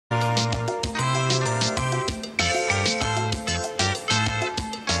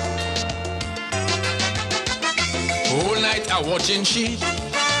a watching she.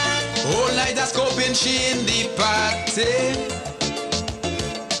 Whole night a scoping she in the party.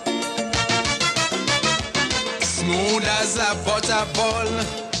 Smooth as a butterball.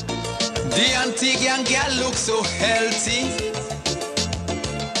 The Antiguan girl looks so healthy.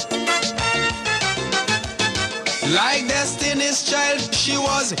 Like Destiny's Child, she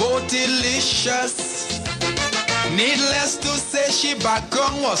was both delicious. Needless to say, she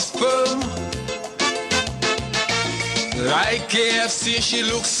background was firm. Like KFC, she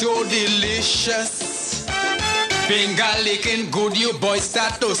looks so delicious. Finger licking good, you boys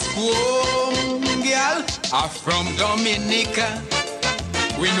start to squirm. Girl, I'm from Dominica.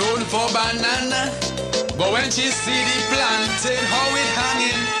 We known for banana. But when she see the plantain, how it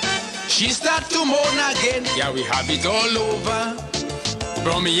hanging, she start to moan again. Yeah, we have it all over.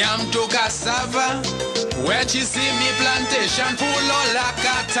 From yam to cassava. When she see me plantation full of la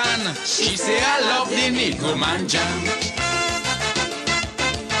cotton, she say I love the Negro man jam.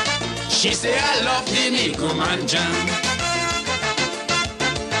 She say I love the Negro man jam.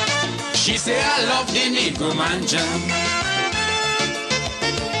 She say I love the Negro man jam.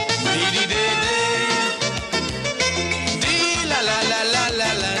 Dee la la la la la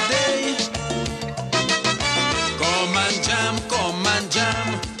la day. Come and jam, come and jam.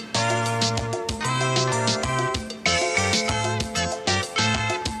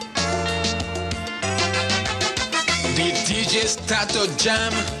 The DJ start to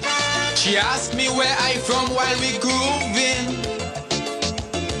jam. She asked me where I from while we grooving.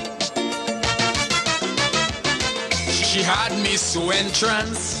 She had me so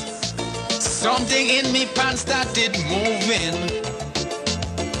entranced. Something in me pants started moving.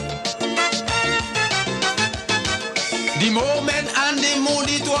 The moment and the mood,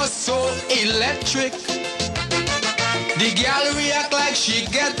 it was so electric. The girl react like she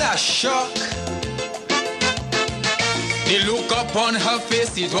get a shock. The look upon her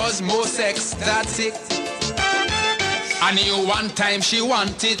face, it was most ecstatic. I knew one time she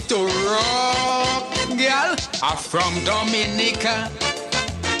wanted to rock. Girl, I'm from Dominica,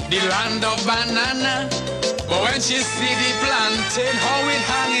 the land of banana. But when she see the plantain, how it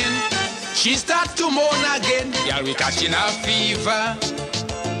hanging, she start to moan again. Girl, we catching a fever,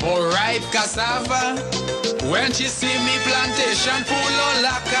 or ripe cassava. When she see me plantation full of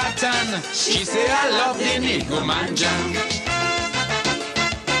la cotton, she say I love the Negro man jam.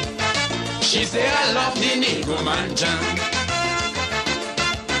 She say I love the Negro man jam.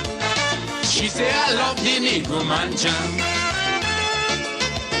 She say I love the Negro man jam.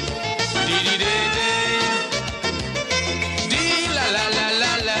 Dee dee dee dee, dee la la la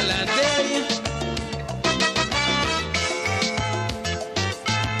la la la day.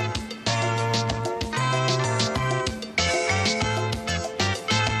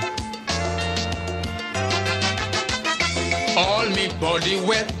 All me body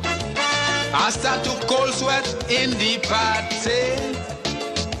wet, I start to cold sweat in the party.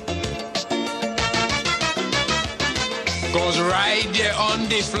 Cause right there on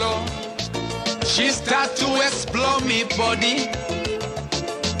the floor, she start to explore me body.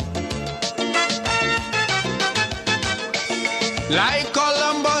 Like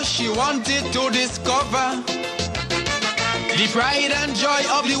Columbus, she wanted to discover the pride and joy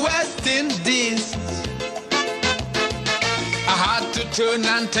of the West Indies. I had to turn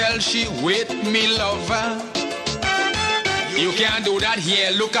and tell she, wait me lover, you can't do that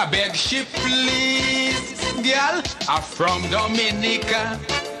here, look I beg she please. Girl, I'm from Dominica,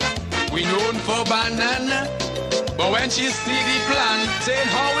 we known for banana. But when she see the plantain,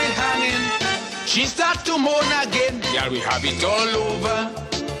 how it hanging, she start to moan again. Girl, we have it all over,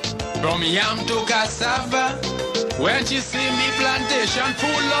 from yam to cassava. When she see me plantation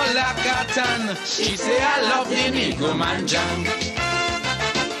full of la cotton, she say I love the Negro man jam.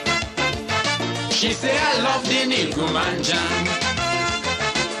 She say I love the Negro man jam.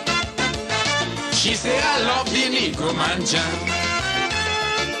 She say I love the Negro man jam.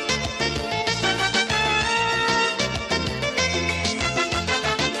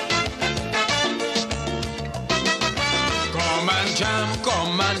 Come and jam,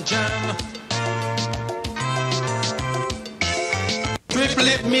 come and jam.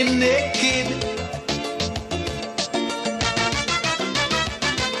 Flip me naked.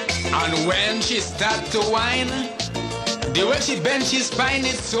 And when she start to whine, the way she bend she spine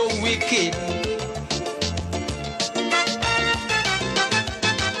is so wicked.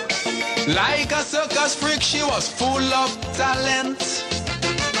 Like a circus freak, she was full of talent.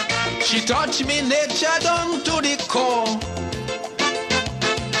 She touched me nature down to the core.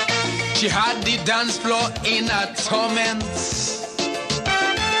 She had the dance floor in a torment.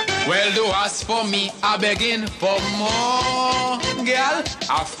 Well, do ask for me, I begging for more. Girl,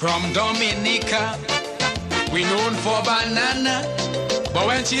 I'm from Dominica. We known for banana. But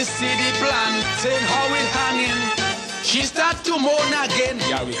when she see the plantain, how it hanging, she start to moan again.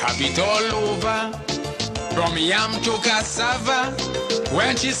 Yeah, we have it all over. From yam to cassava.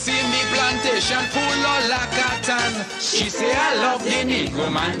 When she see me plantation full of la cotton, she say I love the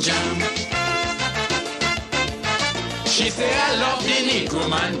negro man jam. She say I love the negro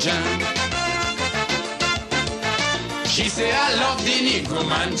man jam. She say I love the negro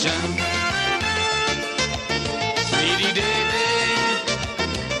man jam. Lady day.